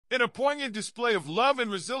In a poignant display of love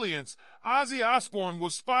and resilience, Ozzy Osbourne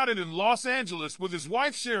was spotted in Los Angeles with his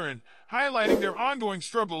wife Sharon, highlighting their ongoing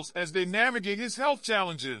struggles as they navigate his health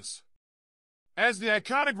challenges. As the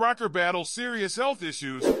iconic rocker battles serious health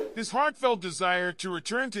issues, his heartfelt desire to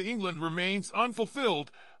return to England remains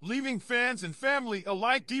unfulfilled, leaving fans and family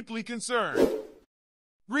alike deeply concerned.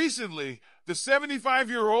 Recently, the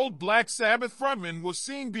 75-year-old Black Sabbath frontman was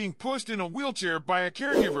seen being pushed in a wheelchair by a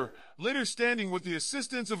caregiver, later standing with the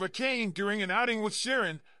assistance of a cane during an outing with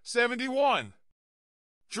Sharon, 71.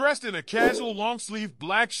 Dressed in a casual long-sleeved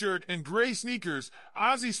black shirt and gray sneakers,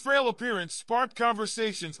 Ozzy's frail appearance sparked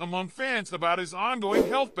conversations among fans about his ongoing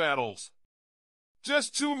health battles.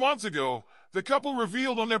 Just 2 months ago, the couple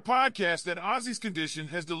revealed on their podcast that Ozzy's condition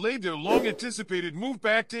has delayed their long-anticipated move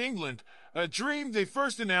back to England, a dream they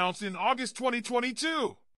first announced in August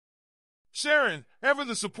 2022. Sharon, ever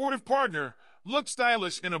the supportive partner, looked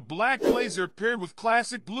stylish in a black blazer paired with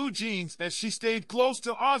classic blue jeans as she stayed close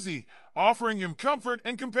to Ozzy, offering him comfort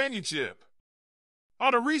and companionship.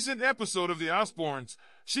 On a recent episode of The Osbournes,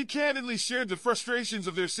 she candidly shared the frustrations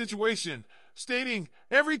of their situation, stating,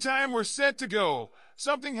 "Every time we're set to go,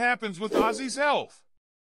 something happens with Ozzy's health."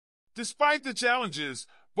 Despite the challenges,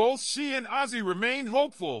 both she and Ozzy remain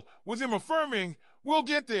hopeful, with him affirming, "We'll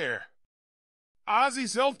get there."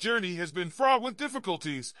 Ozzy's health journey has been fraught with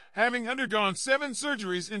difficulties, having undergone 7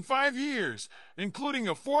 surgeries in 5 years, including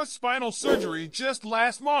a 4th spinal surgery just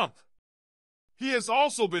last month. He has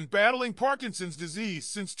also been battling Parkinson's disease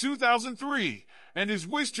since 2003, and his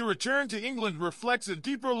wish to return to England reflects a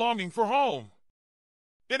deeper longing for home.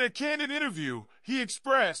 In a candid interview, he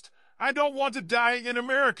expressed, "I don't want to die in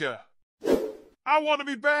America. I want to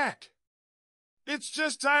be back. It's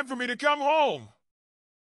just time for me to come home."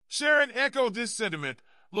 Sharon echoed this sentiment,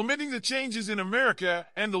 lamenting the changes in America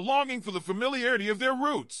and the longing for the familiarity of their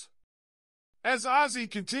roots. As Ozzy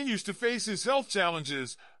continues to face his health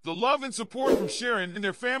challenges, the love and support from Sharon and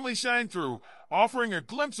their family shine through, offering a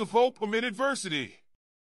glimpse of hope amid adversity.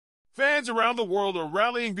 Fans around the world are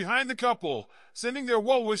rallying behind the couple, sending their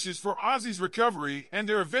well wishes for Ozzy's recovery and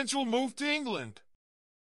their eventual move to England.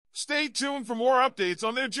 Stay tuned for more updates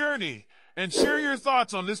on their journey, and share your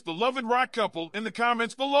thoughts on this beloved rock couple in the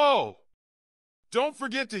comments below. Don't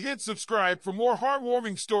forget to hit subscribe for more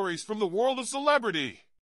heartwarming stories from the world of celebrity.